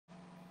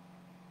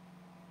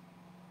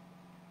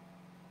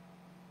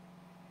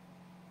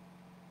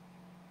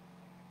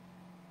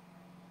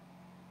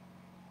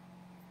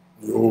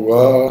You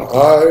are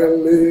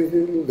highly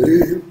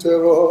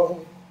lifted up.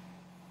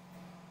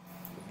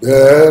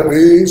 There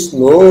is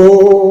no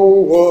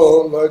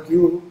one like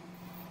you.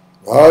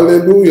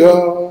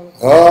 Hallelujah,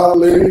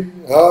 halle,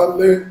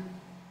 halle,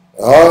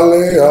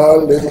 halle,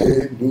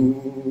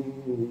 hallelujah.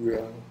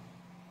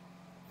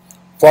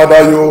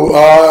 Father, you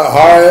are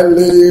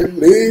highly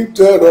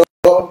lifted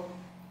up.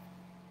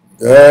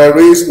 There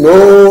is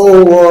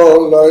no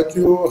one like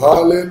you.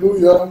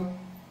 Hallelujah,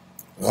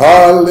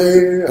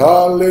 halle,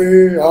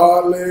 halle,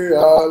 halle,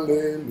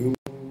 hallelujah.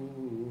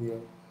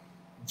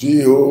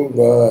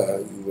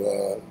 Jehovah, you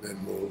are the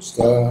Most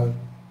High.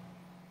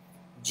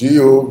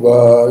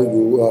 Jehovah,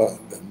 you are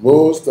the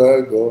Most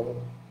High God.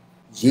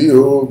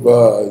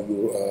 Jehovah,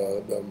 you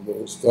are the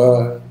Most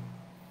High.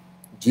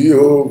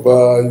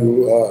 Jehovah,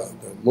 you are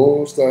the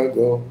Most High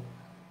God.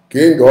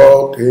 King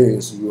of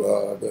kings, you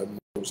are the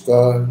Most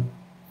High.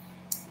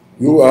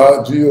 You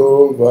are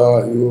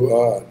Jehovah, you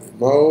are the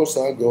Most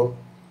High God.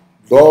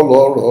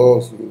 Lord of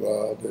hosts, you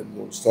are the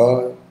Most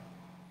High.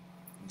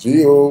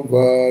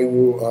 Jehovah,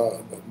 you are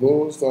the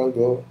Most High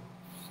God.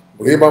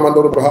 Rima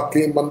mando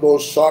berhakim mando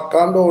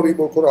sakando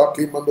ribu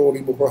kurhakim mando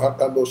ribu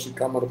kurhakando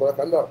sikamando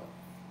kurhakanda.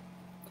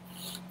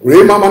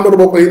 Rima mando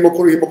berhakim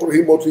kurhim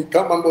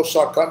mando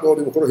sakando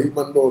ribu kurhim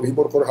mando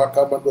ribu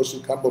kurhakam mando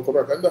sikamando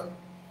kurhakanda.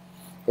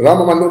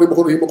 Rama mando ribu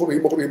kurhim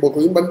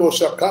mando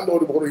sakando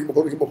ribu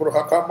kurhim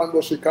kurhakam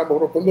mando sikamando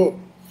kurhakando.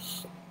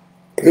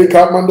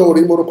 Rika mando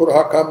ribu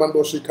kurhakam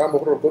mando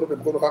sikamando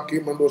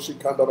kurhakim mando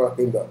sikanda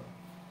rakinda.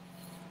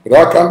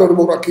 Rakando di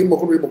murakim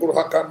mukuri mukuru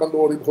hakam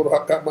mando di mukuru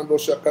hakam mando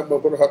syakam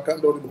mukuru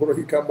hakando di mukuru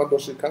hikam mando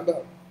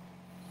sikanda.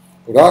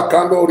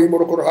 Rakando di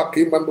mukuru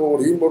hakim mando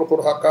di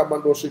mukuru hakam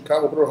mando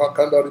sikam mukuru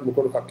hakanda di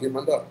mukuru hakim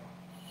manda.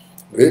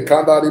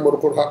 Rekanda di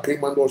mukuru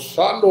hakim mando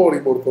sando di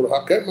mukuru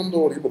hakim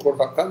mando di mukuru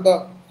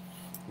hakanda.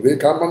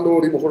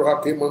 Rekamando di mukuru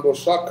hakim mando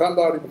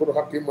sakanda di mukuru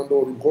hakim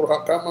mando di mukuru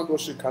hakam mando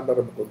sikanda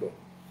di mukuru.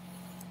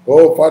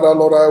 Oh Father,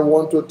 Lord, I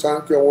want to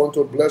thank you. I want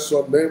to bless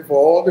your name for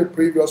all the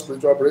previous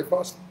spiritual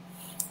breakfast.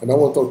 And I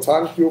want to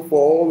thank you for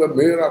all the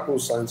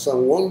miracles, signs,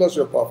 and wonders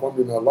you performed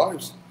in our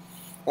lives.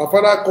 And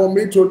Father, I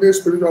commit today's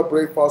spiritual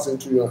breakfast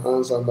into your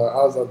hands, and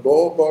I ask that,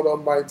 Lord God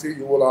Almighty,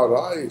 you will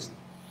arise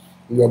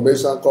in your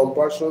mercy and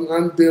compassion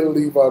and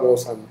deliver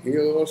us and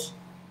heal us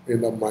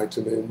in the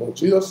mighty name of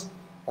Jesus.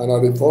 And I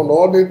return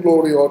all the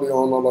glory, all the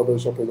honor, all the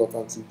worship, and the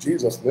thanks in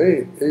Jesus'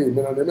 name.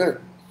 Amen and amen.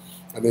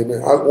 And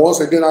amen. And once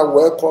again, I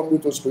welcome you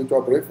to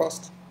spiritual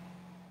breakfast,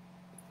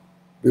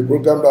 the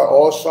program that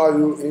ushers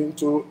you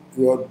into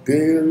your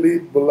daily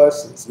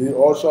blessings. He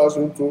ushers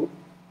you into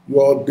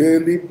your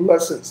daily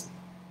blessings.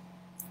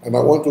 And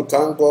I want to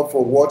thank God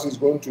for what He's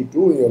going to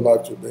do in your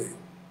life today.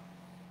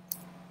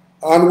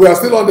 And we are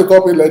still on the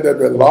topic, Let There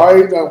Be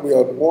Light, and we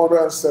are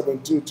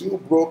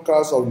 172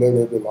 broadcasts of Let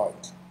There Be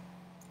Light.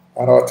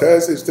 And our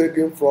text is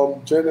taken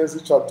from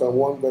Genesis chapter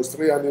 1, verse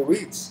 3, and it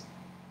reads,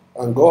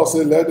 And God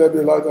said, Let there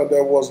be light, and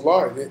there was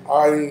light.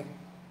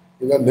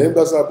 In the name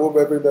that's above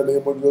every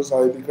name of Jesus,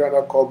 I declare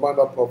and command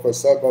and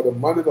prophesy by the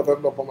mandate of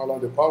heaven upon my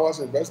land, the powers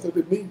invested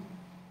in me.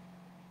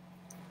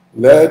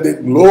 Let the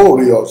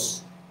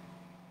glorious,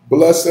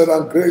 blessed,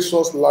 and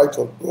gracious light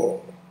of God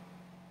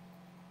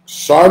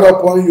shine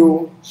upon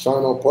you,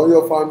 shine upon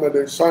your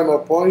family, shine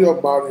upon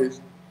your marriage,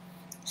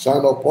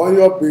 shine upon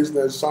your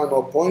business, shine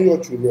upon your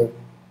children,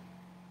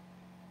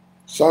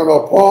 shine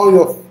upon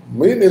your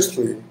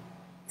ministry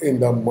in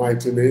the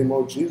mighty name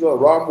of Jesus.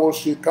 Ramo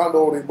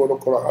Shikando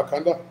Ribodokora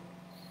Hakanda.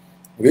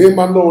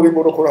 Remando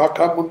Ribodokora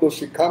Hakamundo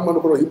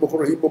Shikamando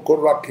Hibokora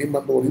Hibokora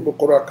Kimando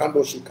Hibokora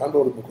Kando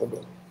Shikando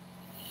Ribokondo.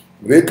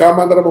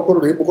 Rekamanda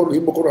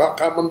Hibokora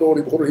Hakamando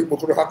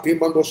Hibokora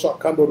Hakimando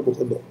Shakando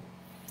Ribokondo.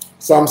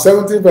 Psalm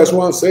 70 verse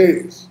 1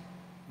 says,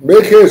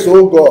 Make haste,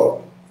 O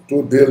God,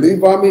 to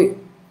deliver me.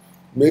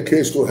 Make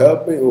haste to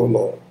help me, O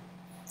Lord.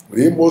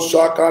 Rimo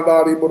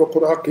Shakanda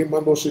Ribodokora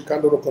Hakimando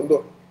Shikando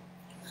Ribokondo.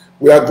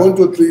 We are going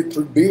to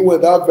deal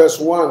with that verse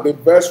 1, the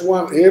verse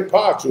 1 A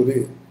part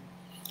today.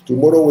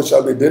 Tomorrow we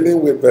shall be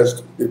dealing with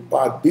the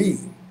part B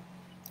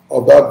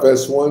of that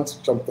verse 1,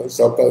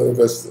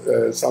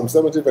 Psalm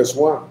 70 verse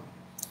 1.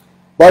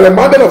 By the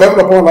mandate of heaven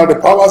upon earth, the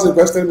powers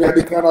invested in me, I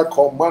declare, I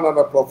command, and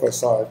I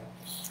prophesy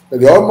that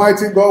the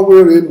Almighty God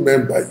will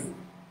remember you.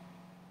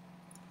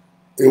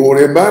 He will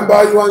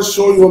remember you and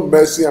show you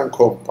mercy and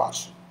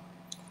compassion,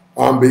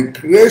 and be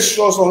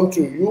gracious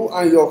unto you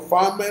and your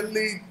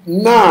family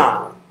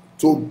now,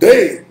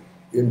 today,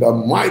 in the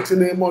mighty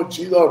name of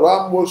Jesus.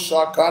 Ramo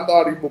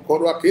Shakanda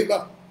Ribukoro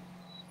Akida.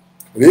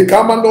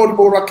 Rikamando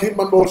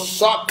Riborakimando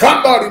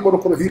Shakanda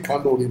Ribukoro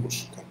Hikando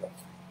Ribushikanda.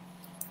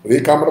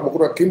 Rikamando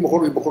Bukurakim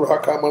Ribukoro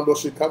Hakamando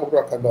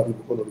Shikamura Kanda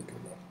Ribukoro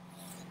Rikanda.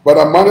 But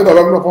the mandate of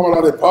heaven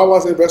upon the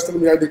powers invested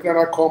in me, I declare,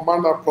 I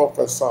command, and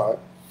prophesy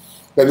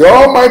that the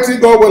Almighty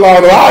God will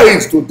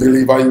arise to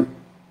deliver you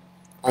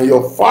and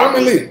your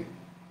family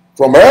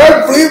from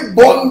every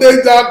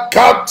bondage and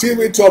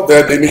captivity of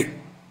the enemy.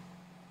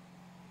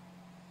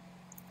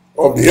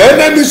 Of the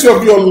enemies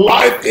of your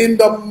life, in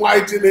the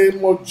mighty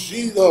name of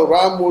Jesus.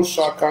 Ramo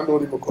Shakando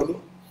Ribokono.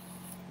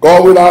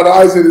 God will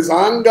arise in his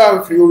anger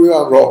and fury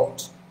and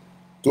wrath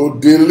to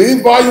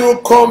deliver you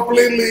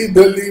completely,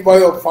 deliver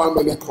your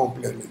family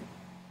completely.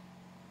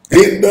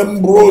 In the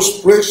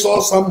most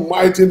precious and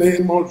mighty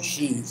name of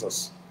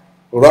Jesus.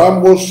 Please,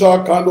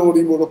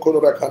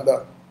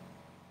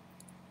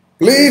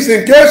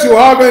 in case you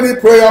have any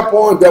prayer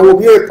point, there will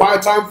be a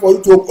time for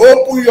you to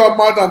open your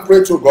mouth and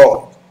pray to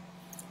God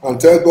and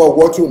tell God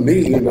what you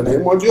need in the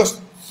name of Jesus.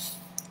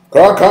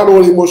 By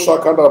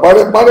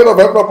the mandate of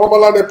heaven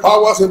upon the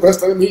powers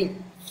invested in me,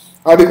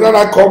 I declare,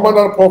 I command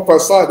and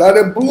prophesy that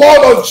the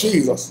blood of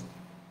Jesus,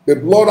 the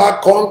blood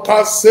that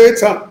conquers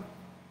Satan,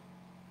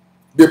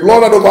 the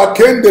blood that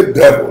overcame the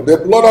devil, the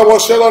blood that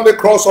was shed on the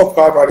cross of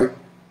Calvary,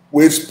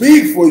 will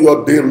speak for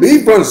your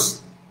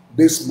deliverance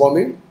this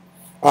morning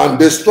and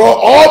destroy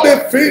all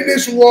the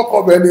finished work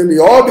of enemy,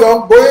 all the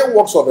ongoing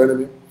works of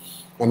enemy,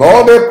 and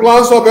all the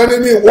plans of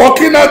enemy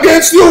working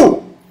against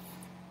you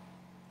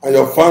and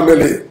your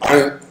family.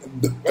 And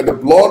the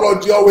blood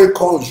of Jesus will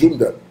consume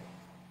them.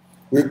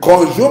 We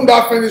consume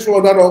that finished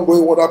work, that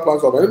ongoing work, that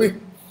plans of enemy,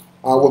 and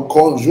will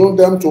consume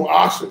them to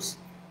ashes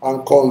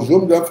and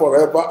consume them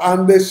forever,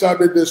 and they shall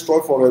be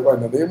destroyed forever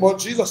in the name of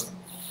Jesus.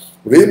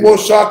 And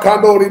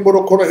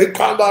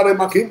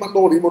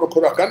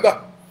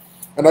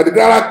I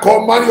declare, I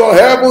command your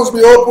heavens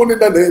be open in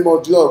the name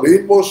of Jesus.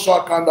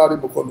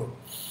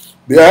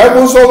 The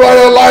heavens over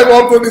your life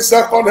up to the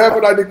second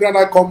heaven, I declare,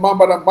 I command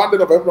by the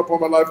mandate of heaven upon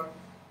my life,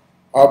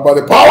 by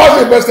the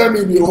powers invested in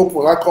me be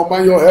open. I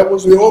command your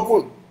heavens be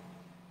open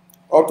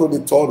up to the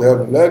third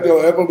heaven. Let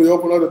your heaven be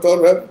open up to the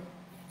third heaven.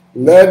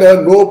 Let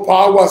there no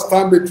power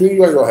stand between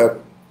you and your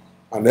heaven.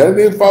 And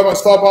any power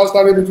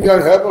standing between you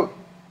and heaven,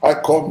 I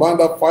command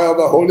the fire of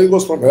the Holy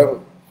Ghost from heaven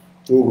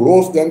to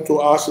roast them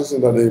to ashes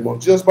in the name of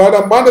Jesus. By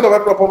the mandate of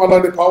heaven upon my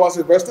life, the powers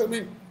invested in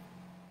me,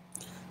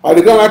 I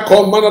declare, I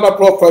command and I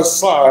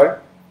prophesy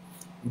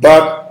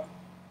that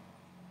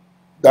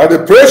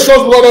the precious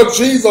blood of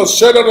Jesus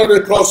shed on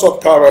the cross of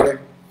Calvary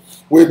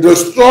will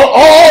destroy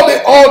all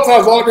the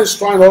altars, all the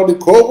shrines, all the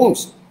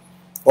covens,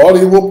 all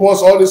the evil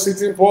pots, all the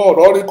sitting pots,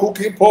 all the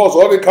cooking pots,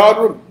 all the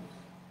cardroom,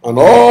 and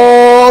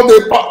all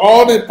the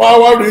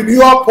power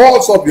renewal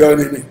pots of your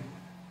enemy,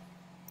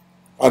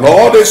 and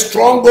all the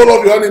stronghold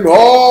of your enemy,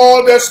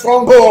 all the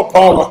stronghold of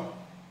power.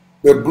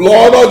 The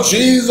blood of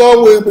Jesus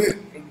will be,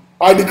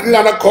 I decree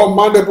and I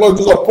command the blood of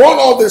Jesus upon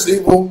all these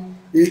evil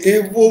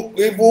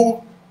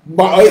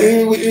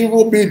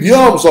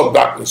mediums of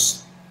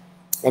darkness.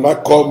 And I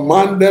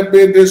command them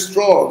be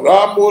destroyed.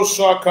 I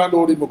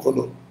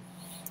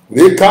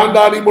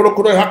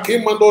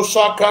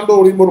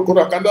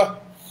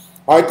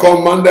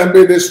command them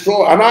be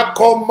destroyed. And I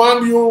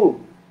command you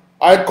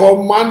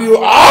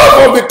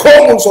out of the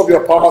corners of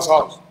your father's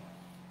house.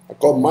 I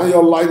command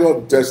your life,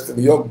 your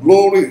destiny, your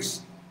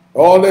glories,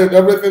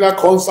 everything that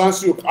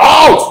concerns you,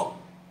 out.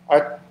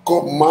 I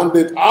command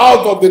it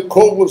out of the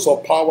corners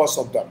of powers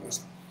of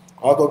darkness.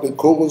 Out of the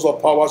covens of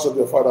powers of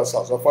your father's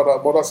house, your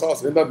mother's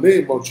house, in the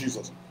name of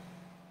Jesus.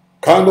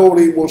 I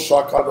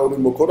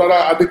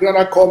declare,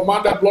 I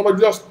command the blood of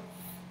Jesus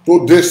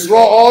to destroy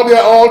all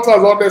their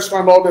altars, all their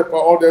shrines, all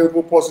their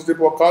evil positive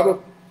workers,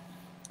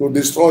 to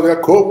destroy their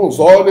covens,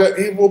 all their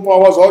evil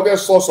powers, all their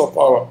source of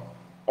power.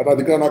 And I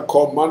declare, I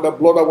command the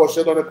blood that was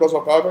shed on the cross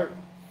of Calvary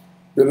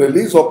be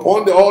released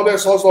upon all their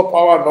source of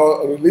power,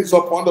 and released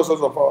upon the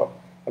source of power.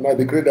 And I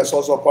declare the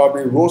source of power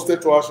be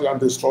roasted to ashes and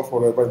destroyed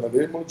forever in the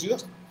name of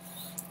Jesus.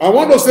 I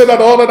want to say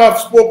that all that I've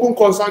spoken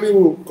concerning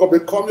you will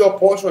become your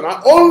portion,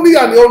 and only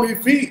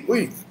if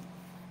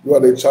you are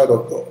the child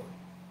of God.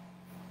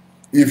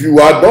 If you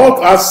are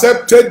not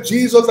accepted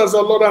Jesus as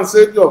your Lord and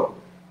Savior,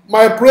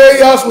 my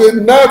prayers will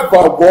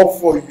never work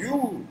for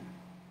you.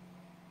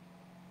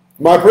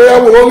 My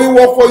prayer will only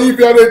work for you if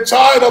you are a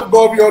child of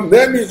God. Your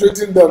name is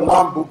written in the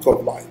Lamb Book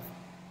of Life.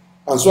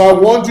 And so I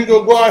want you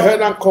to go ahead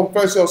and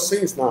confess your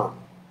sins now.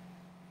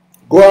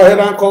 Go ahead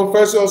and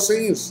confess your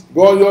sins.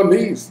 Go on your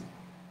knees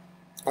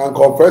and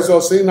confess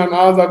your sin and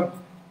ask that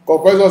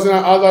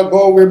God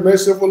will be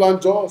merciful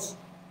and just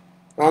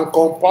and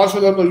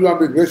compassionate to you and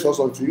be gracious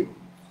unto you,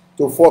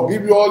 to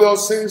forgive you all your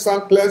sins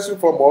and cleanse you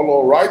from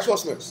all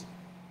unrighteousness.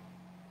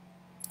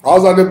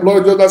 Ask that the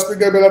blood of Jesus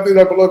speak a better thing,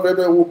 the blood of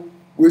baby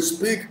will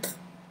speak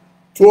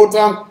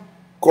total,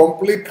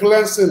 complete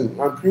cleansing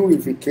and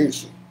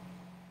purification.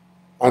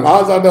 And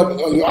ask that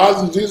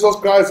ask Jesus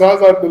Christ,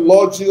 ask that the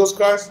Lord Jesus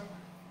Christ,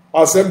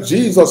 accept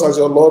Jesus as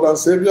your Lord and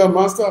Savior and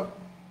Master.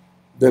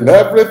 Then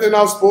everything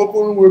I've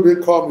spoken will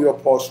become your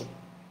portion.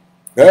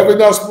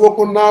 Everything I've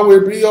spoken now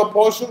will be your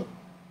portion.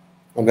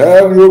 And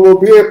you will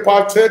be a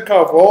partaker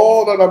of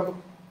all that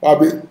I've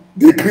been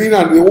decreeing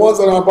and the ones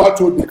that I'm about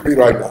to decree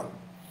right now.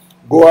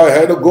 Go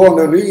ahead, go on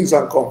your knees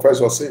and confess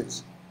your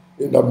sins.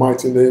 In the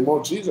mighty name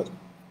of Jesus.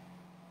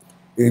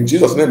 In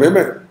Jesus' name,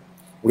 amen.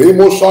 This is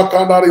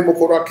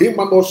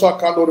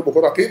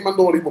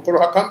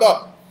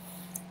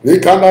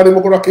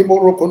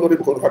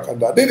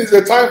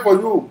the time for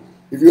you.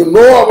 If you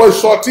know about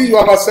shorty, you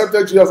have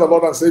accepted Jesus as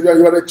Lord and Savior,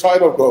 you are a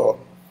child of God.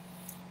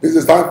 This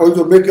is time for you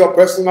to make your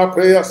personal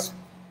prayers.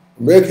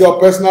 Make your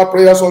personal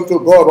prayers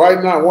unto God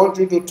right now. I want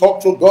you to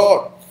talk to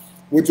God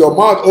with your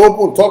mouth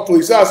open. Talk to Him.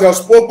 He says, as you have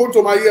spoken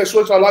to my ears,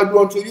 so shall I do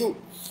unto you.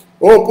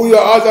 Open your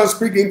eyes and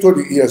speak into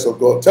the ears of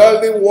God.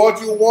 Tell Him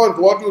what you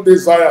want, what you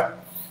desire,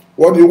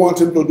 what you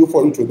want Him to do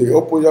for you today.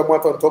 Open your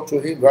mouth and talk to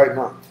Him right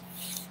now.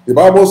 The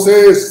Bible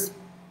says,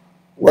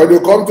 when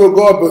you come to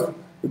God,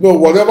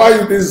 whatever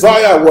you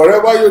desire,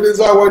 wherever you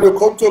desire, when you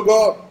come to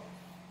God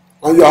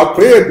and you have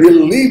prayed,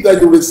 believe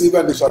that you receive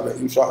and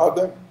you shall have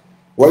them.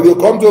 When you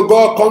come to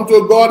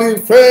God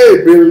in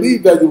faith,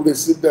 believe that you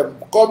receive them.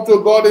 Come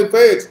to God in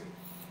faith.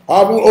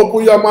 Having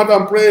opened your mouth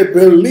and pray,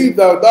 believe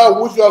that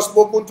that which you have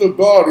spoken to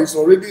God is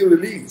already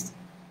released,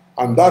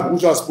 and that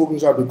which you have spoken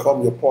shall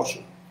become your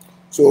portion.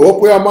 So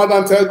open your mouth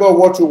and tell God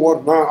what you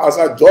want now. As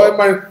I join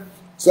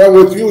myself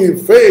with you in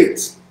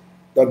faith,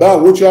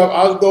 that which you have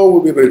asked God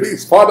will be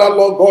released. Father,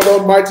 Lord God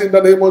Almighty, in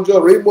the name of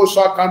Jesus, Rimo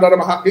Shakanda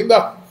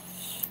Mahakinda.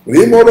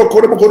 Rimo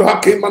Koro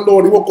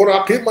Hakimando, Rimo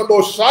Kora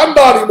Kimando,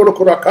 Shanda, Rimo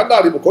Korakanda,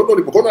 Rimo Kono,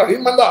 Rimo Kora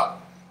Himanda,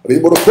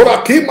 Rimo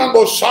Kora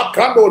Kimando,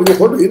 Shakando, Rimo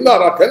Kono Hinda,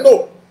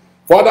 Rapendo.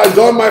 Father,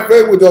 join my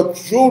faith with your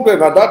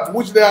children and that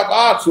which they have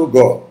asked, O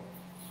God.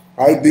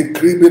 I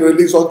decree be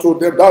released unto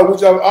them that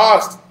which I have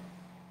asked.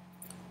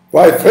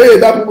 By faith,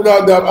 that which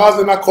they have asked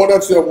in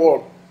accordance to your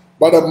word.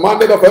 By the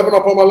mandate of heaven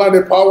upon my life,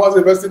 the powers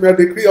investing me, I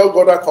decree, O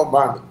God, I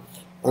command.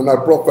 And I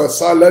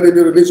prophesy, let it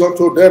be released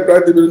unto them,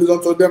 let it be released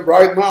unto them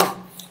right now.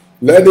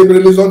 Let it be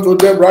released unto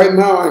them right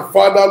now. And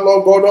Father,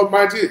 Lord God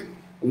Almighty,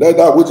 let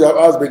that which I have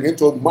asked begin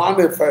to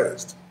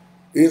manifest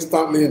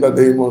instantly in the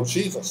name of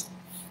Jesus.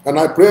 And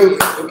I pray,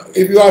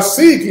 if you are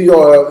sick in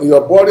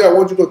your body, I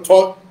want you to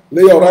talk,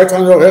 lay your right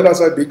hand on your head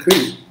as I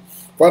decree.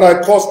 Father,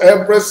 I cause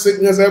every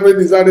sickness, every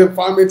desire,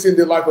 infirmity in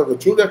the life of the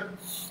children.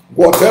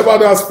 Whatever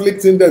they are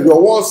afflicting them, your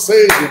word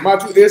says in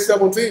Matthew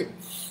 8:17,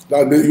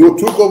 that you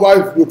took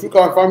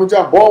our infirmity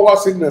and bore our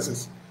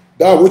sicknesses.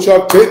 That which you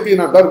have taken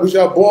and that which you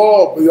have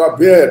bore, you have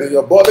bared in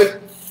your body,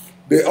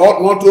 they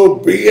ought not to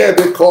bear,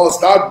 because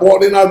that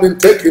burden has been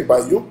taken by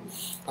you.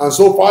 And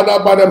so,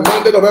 Father, by the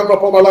mandate of heaven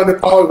upon my life, the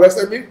power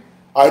invested in me,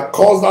 I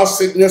cause that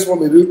sickness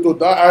from me to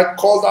die. I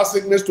cause that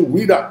sickness to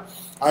wither.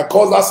 I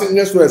cause that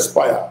sickness to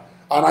expire.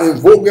 And I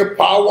invoke the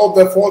power of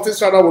the 40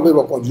 shadow will live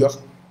upon Jesus.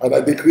 And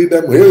I decree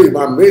them healed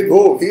and made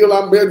whole. Healed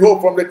and made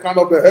whole from the crown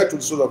of the head to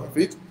the sole of the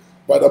feet.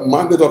 By the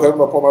mandate of heaven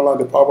upon my life,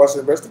 the power is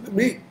invested in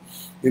me.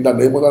 In the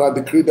name of God, I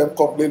decree them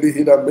completely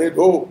healed and made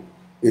whole.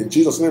 In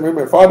Jesus' name,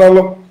 amen. Father,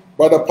 Lord,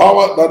 by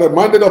the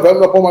mandate of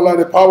heaven upon my life,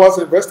 the power is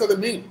invested in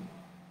me.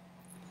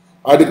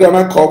 I declare and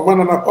I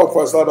command and I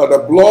prophesy that the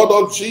blood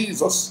of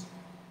Jesus,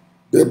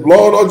 the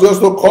blood of Jesus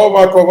to cover,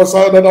 I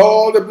prophesy that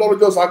all the blood of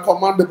Jesus, I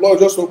command the blood of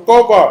Jesus to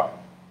cover,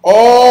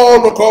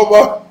 all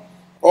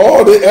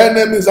the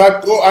enemies, I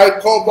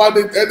cover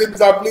the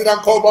enemies, I plead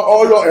and cover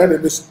all your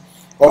enemies,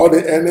 all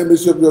the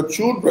enemies of your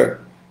children.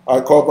 I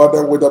cover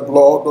them with the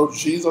blood of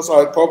Jesus.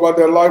 I cover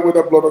their life with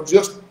the blood of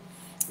Jesus.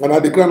 And I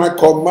declare and I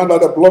command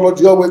that the blood of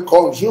Jesus will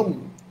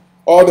consume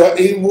all the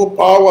evil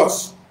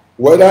powers,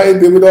 whether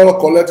individual or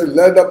collective.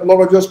 Let the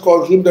blood of Jesus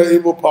consume the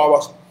evil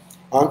powers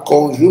and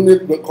consume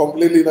it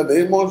completely in the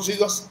name of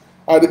Jesus.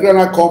 I declare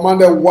and I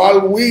command the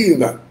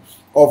whirlwind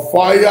of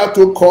fire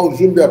to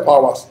consume their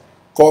powers.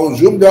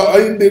 Consume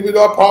the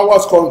individual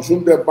powers,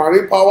 consume the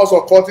marine powers,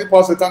 occultic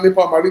powers, satanic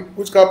power, marine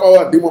witchcraft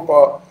power, and demon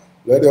power.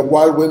 Let the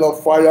whirlwind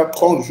of fire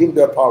consume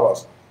their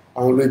powers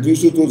and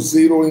reduce it to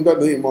zero in the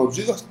name of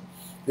Jesus.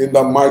 In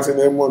the mighty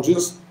name of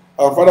Jesus.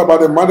 And Father, by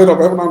the mandate of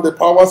heaven and the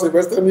powers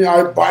invested in me,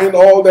 I bind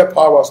all their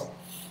powers.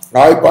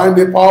 I bind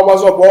the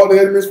powers of all the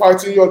enemies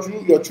fighting your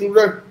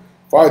children,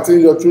 fighting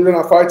your children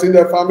and fighting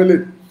their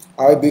family.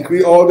 I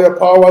decree all their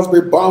powers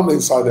be bound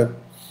inside them.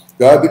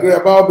 I decree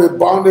about be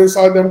bound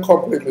inside them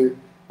completely.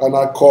 And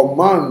I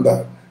command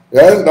that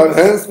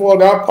henceforth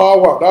that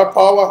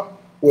power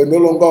will no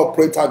longer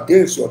operate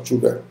against your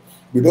children.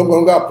 We no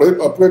longer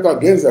operate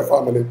against their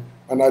family.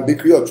 And I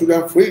decree your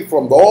children free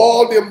from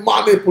all the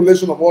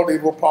manipulation of all the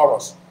evil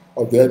powers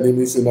of the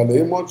enemies in the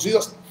name of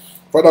Jesus.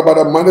 Father, by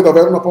the mandate of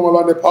heaven upon my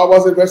life, the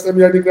powers invested in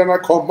me, I declare and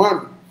I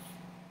command.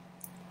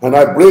 And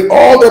I break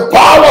all the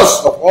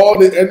powers of all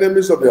the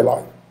enemies of their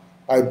life.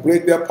 I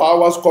break their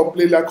powers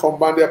completely. I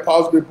command their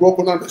powers be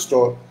broken and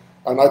destroyed.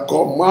 And I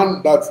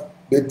command that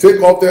they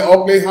take off their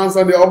ugly hands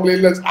and their ugly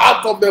legs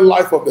out of the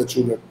life of the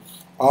children.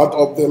 Out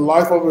of the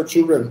life of the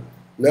children.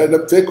 Let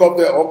them take off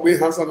their ugly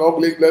hands and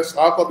ugly legs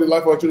out of the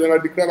life of the children. I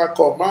declare and I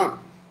command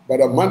by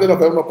the mandate of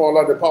heaven upon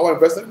life, the power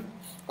invested.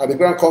 I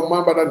declare and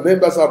command by the name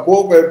that's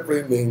above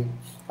every name.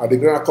 I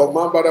declare and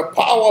command by the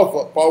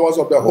powers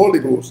of the Holy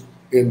Ghost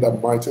in the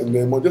mighty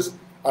name of Jesus.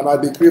 And I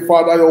decree,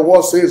 Father, your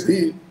word says,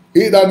 He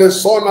that the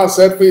Son has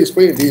set free is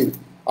free indeed.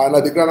 And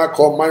I declare and I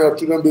command your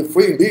children be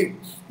free indeed.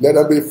 Let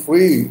them be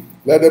free.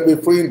 Let them be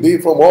free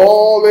indeed from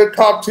all the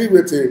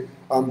captivity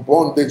and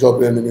bondage of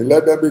the enemy.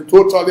 Let them be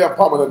totally and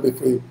permanently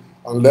free.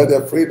 And let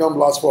their freedom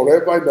last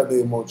forever in the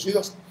name of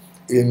Jesus.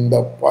 In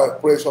the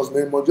precious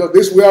name of Jesus.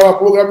 This way our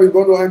program is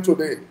going to end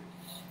today.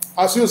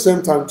 As you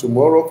same time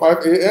tomorrow,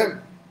 5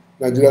 a.m.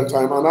 Nigerian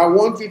time. And I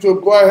want you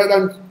to go ahead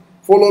and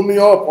follow me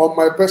up on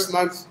my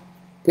personal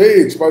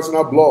page,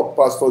 personal blog,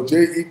 Pastor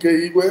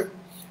J.E.K. Igwe,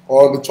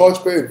 or the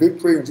church page,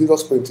 Victory in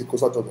Jesus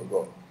Pentecostal Church of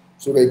God,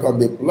 so they can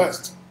be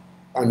blessed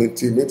and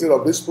intimidated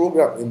of this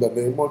program in the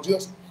name of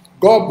Jesus.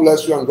 God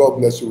bless you and God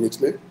bless you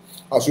richly.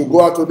 As you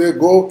go out today,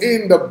 go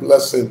in the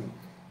blessing,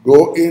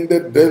 go in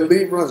the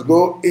deliverance,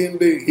 go in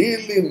the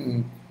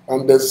healing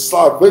and the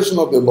salvation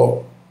of the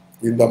Lord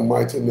in the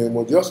mighty name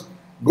of Jesus.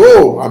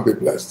 Go and be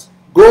blessed.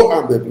 Go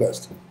and be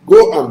blessed.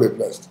 Go and be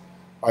blessed.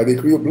 I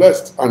decree you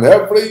blessed. And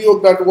every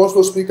yoke that wants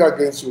to speak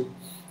against you,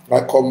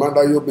 I command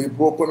that you'll be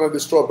broken and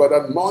destroyed by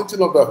the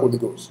anointing of the Holy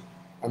Ghost.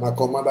 And I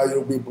command that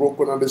you'll be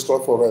broken and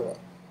destroyed forever.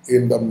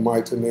 In the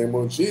mighty name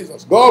of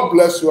Jesus. God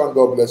bless you and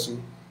God bless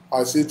you.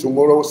 I see you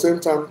tomorrow, same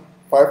time,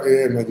 5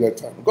 a.m. Nigeria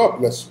time. God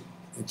bless you.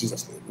 In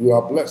Jesus' name. You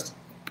are blessed.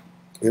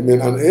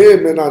 Amen and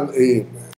amen and amen.